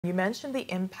You mentioned the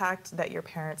impact that your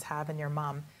parents have and your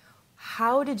mom.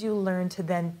 How did you learn to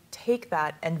then take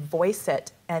that and voice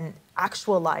it and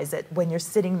actualize it when you're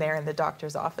sitting there in the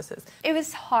doctor's offices? It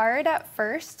was hard at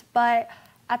first, but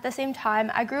at the same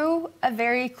time, I grew a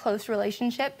very close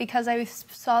relationship because I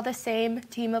saw the same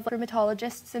team of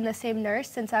rheumatologists and the same nurse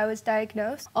since I was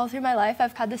diagnosed. All through my life,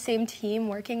 I've had the same team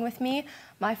working with me.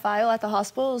 My file at the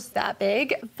hospital is that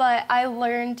big, but I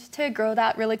learned to grow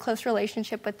that really close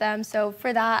relationship with them. So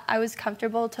for that, I was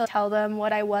comfortable to tell them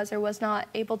what I was or was not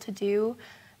able to do.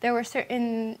 There were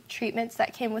certain treatments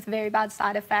that came with very bad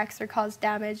side effects or caused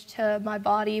damage to my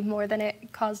body more than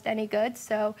it caused any good.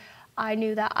 So I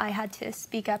knew that I had to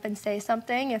speak up and say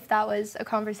something. If that was a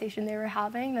conversation they were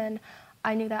having, then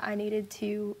I knew that I needed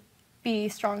to be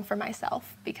strong for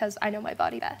myself because I know my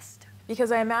body best.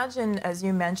 Because I imagine, as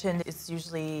you mentioned, it's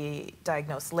usually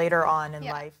diagnosed later on in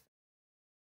life.